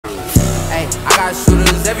I got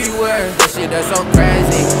shooters everywhere. That shit that's so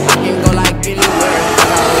crazy. I can go like anywhere.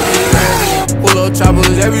 Pull up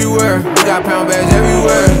choppers everywhere. We got pound bags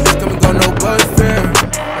everywhere. Come and go, no bus fare. And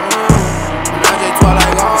I just talk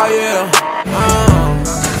like, oh yeah.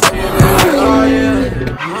 Oh yeah.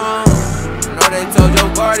 Know they told your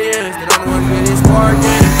guardians that I'm the one with this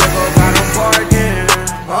parking. They go got them parking.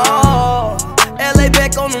 Oh, LA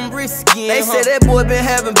back on them bricks again. They say that boy been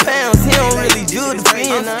having pounds. He don't really do the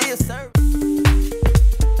spin.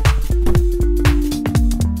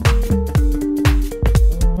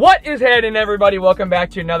 What is happening, everybody? Welcome back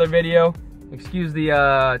to another video. Excuse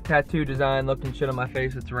the tattoo design looking shit on my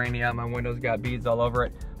face. It's rainy out. My window's got beads all over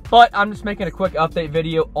it. But I'm just making a quick update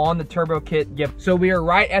video on the turbo kit gift. So we are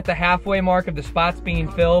right at the halfway mark of the spots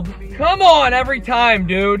being filled. Come on, every time,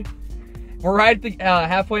 dude. We're right at the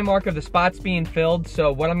halfway mark of the spots being filled.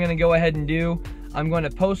 So what I'm gonna go ahead and do, I'm going to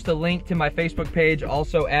post a link to my Facebook page,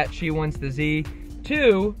 also at She Wants the Z,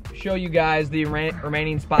 to show you guys the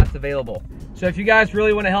remaining spots available. So if you guys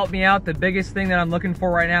really want to help me out, the biggest thing that I'm looking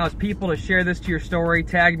for right now is people to share this to your story,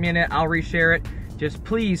 tag me in it, I'll reshare it. Just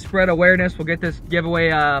please spread awareness. We'll get this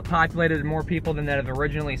giveaway populated to more people than that have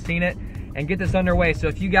originally seen it and get this underway. So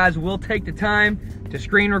if you guys will take the time to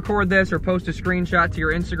screen record this or post a screenshot to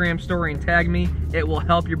your Instagram story and tag me, it will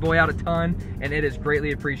help your boy out a ton and it is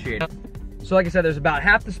greatly appreciated. So like I said, there's about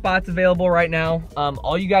half the spots available right now.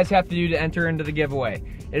 All you guys have to do to enter into the giveaway,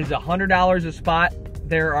 it is $100 a spot.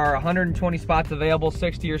 There are 120 spots available,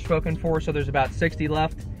 60 are spoken for, so there's about 60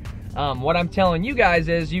 left. What I'm telling you guys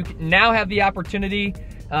is you now have the opportunity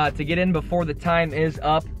to get in before the time is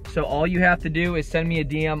up. So all you have to do is send me a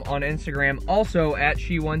DM on Instagram, also at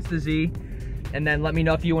She Wants the Z, and then let me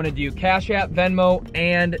know if you want to do Cash App, Venmo,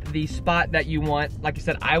 and the spot that you want. Like I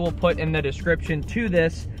said, I will put in the description to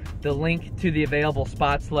this the link to the available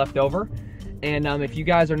spots left over. And if you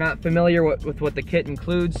guys are not familiar with what the kit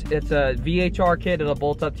includes, it's a VHR kit. It'll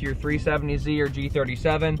bolt up to your 370Z or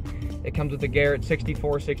G37. It comes with a Garrett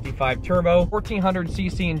 6465 turbo,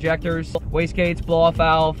 1400cc injectors, wastegates, blow-off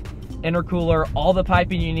valve, intercooler, all the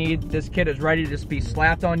piping you need. This kit is ready to just be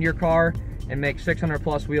slapped on your car and make 600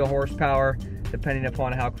 plus wheel horsepower, depending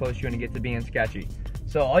upon how close you want to get to being sketchy.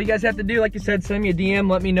 So all you guys have to do, like I said, send me a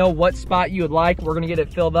DM, let me know what spot you would like. We're gonna get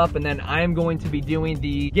it filled up, and then I am going to be doing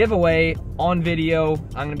the giveaway on video.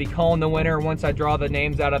 I'm gonna be calling the winner once I draw the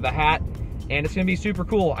names out of the hat, and it's gonna be super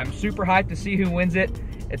cool. I'm super hyped to see who wins it.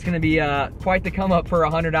 It's gonna be quite the come up for a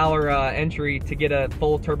 $100 entry to get a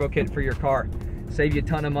full turbo kit for your car. Save you a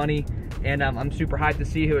ton of money, and I'm super hyped to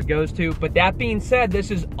see who it goes to. But that being said,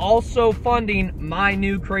 this is also funding my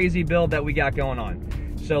new crazy build that we got going on.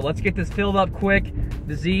 So let's get this filled up quick.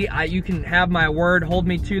 The Z, you can have my word, hold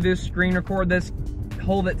me to this, screen record this,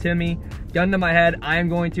 hold it to me, gun to my head. I am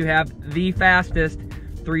going to have the fastest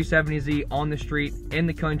 370Z on the street in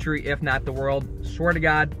the country, if not the world. Swear to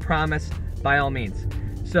God, promise, by all means.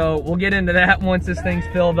 So we'll get into that once this thing's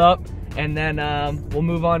filled up, and then we'll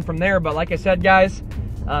move on from there. But like I said, guys,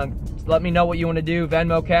 let me know what you want to do.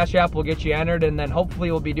 Venmo, Cash App will get you entered, and then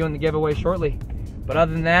hopefully we'll be doing the giveaway shortly. But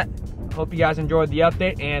other than that, hope you guys enjoyed the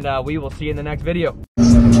update, and we will see you in the next video.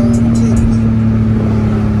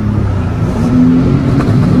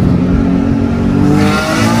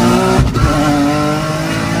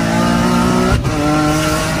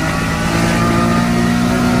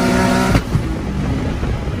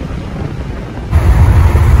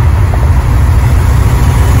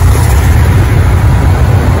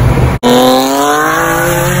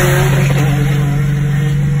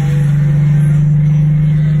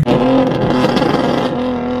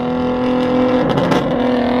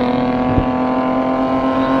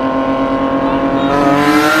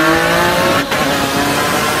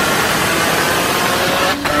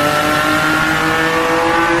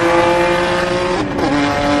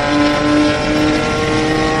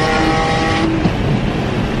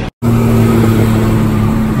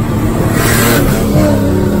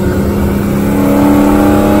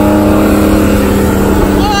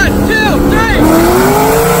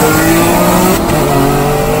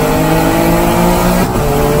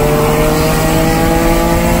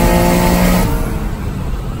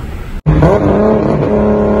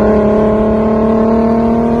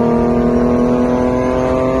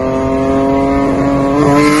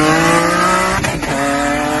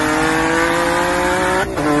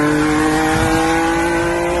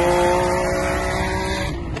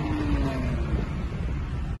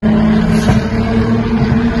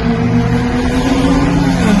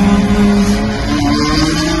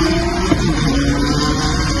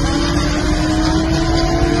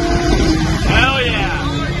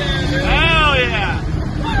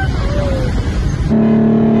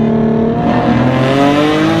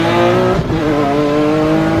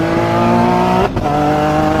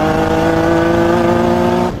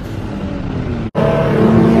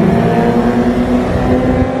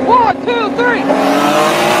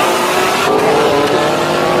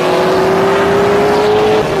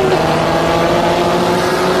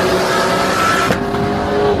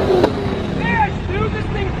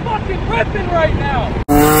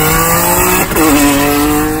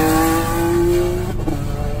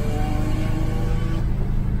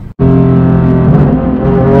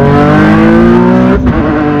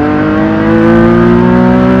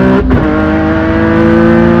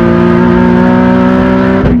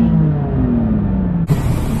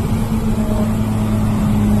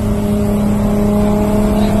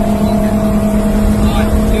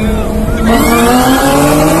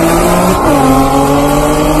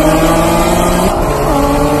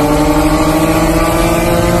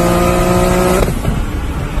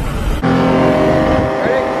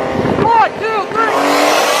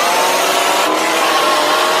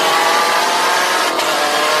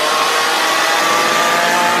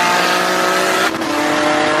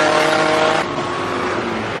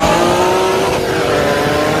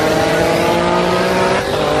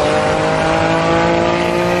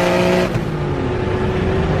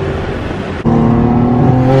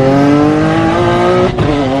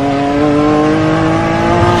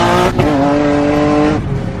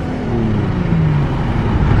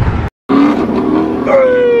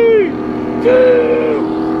 Good.